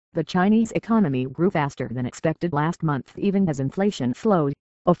The Chinese economy grew faster than expected last month even as inflation slowed,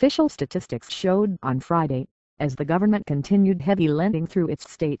 official statistics showed on Friday, as the government continued heavy lending through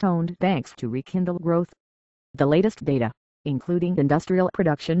its state-owned banks to rekindle growth. The latest data, including industrial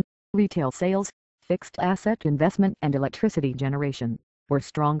production, retail sales, fixed asset investment and electricity generation, were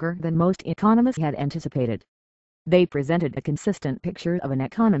stronger than most economists had anticipated. They presented a consistent picture of an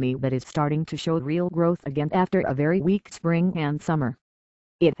economy that is starting to show real growth again after a very weak spring and summer.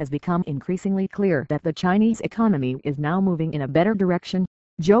 It has become increasingly clear that the Chinese economy is now moving in a better direction,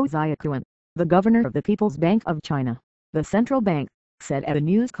 Zhou Ziaquan, the governor of the People's Bank of China, the central bank, said at a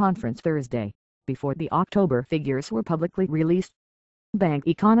news conference Thursday, before the October figures were publicly released. Bank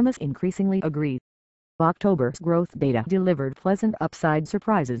economists increasingly agree. October's growth data delivered pleasant upside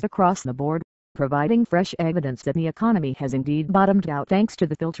surprises across the board, providing fresh evidence that the economy has indeed bottomed out thanks to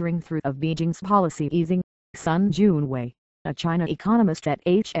the filtering through of Beijing's policy easing, Sun Junwei, a China economist at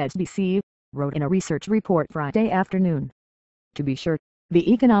HSBC, wrote in a research report Friday afternoon. To be sure,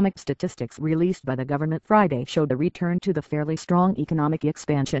 the economic statistics released by the government Friday showed a return to the fairly strong economic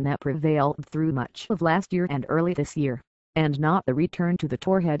expansion that prevailed through much of last year and early this year, and not the return to the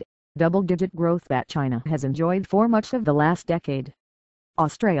torrid, double-digit growth that China has enjoyed for much of the last decade.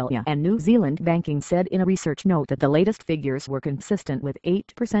 Australia and New Zealand Banking said in a research note that the latest figures were consistent with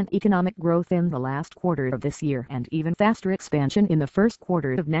 8% economic growth in the last quarter of this year and even faster expansion in the first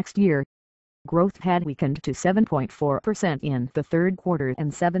quarter of next year. Growth had weakened to 7.4% in the third quarter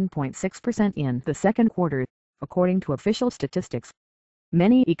and 7.6% in the second quarter, according to official statistics.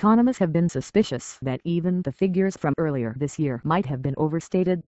 Many economists have been suspicious that even the figures from earlier this year might have been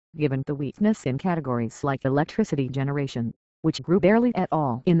overstated, given the weakness in categories like electricity generation, which grew barely at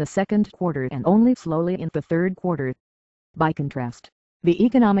all in the second quarter and only slowly in the third quarter. By contrast, the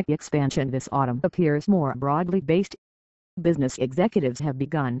economic expansion this autumn appears more broadly based. Business executives have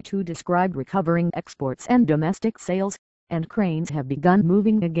begun to describe recovering exports and domestic sales, and cranes have begun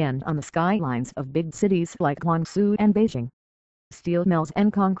moving again on the skylines of big cities like Guangzhou and Beijing. Steel mills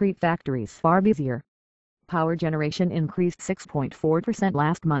and concrete factories are busier. Power generation increased 6.4%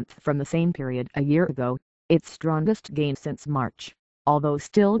 last month from the same period a year ago, its strongest gain since March, although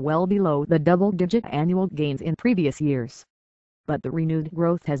still well below the double-digit annual gains in previous years. But the renewed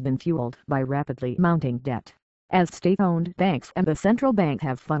growth has been fueled by rapidly mounting debt, as state-owned banks and the central bank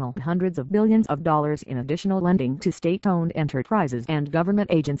have funneled hundreds of billions of dollars in additional lending to state-owned enterprises and government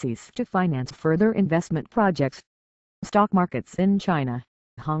agencies to finance further investment projects. Stock markets in China,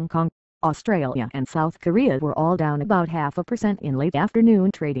 Hong Kong, Australia and South Korea were all down about 0.5% in late afternoon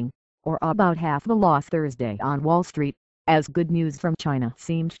trading, or about half the loss Thursday on Wall Street, as good news from China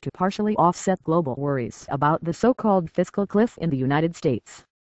seemed to partially offset global worries about the so-called fiscal cliff in the United States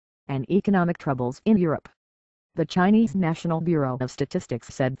and economic troubles in Europe. The Chinese National Bureau of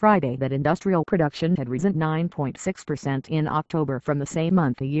Statistics said Friday that industrial production had risen 9.6% in October from the same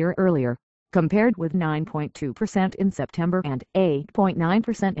month a year earlier, compared with 9.2% in September and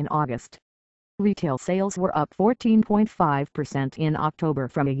 8.9% in August. Retail sales were up 14.5% in October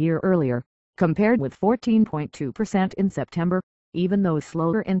from a year earlier, compared with 14.2% in September, even though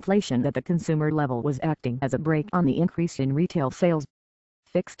slower inflation at the consumer level was acting as a brake on the increase in retail sales.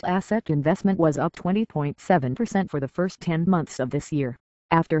 Fixed asset investment was up 20.7% for the first 10 months of this year,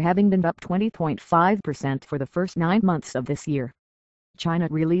 after having been up 20.5% for the first 9 months of this year. China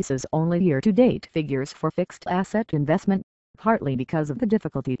releases only year-to-date figures for fixed asset investment, partly because of the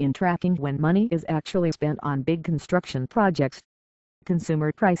difficulty in tracking when money is actually spent on big construction projects.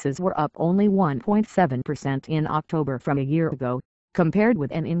 Consumer prices were up only 1.7% in October from a year ago, compared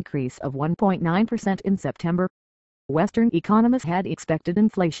with an increase of 1.9% in September. Western economists had expected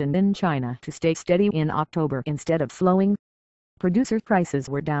inflation in China to stay steady in October instead of slowing. Producer prices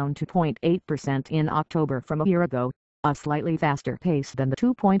were down 2.8% in October from a year ago, a slightly faster pace than the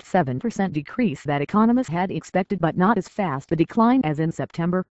 2.7% decrease that economists had expected, but not as fast a decline as in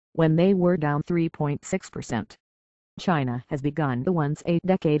September, when they were down 3.6%. China has begun the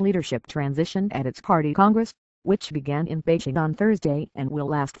once-a-decade leadership transition at its Party Congress, which began in Beijing on Thursday and will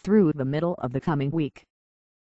last through the middle of the coming week.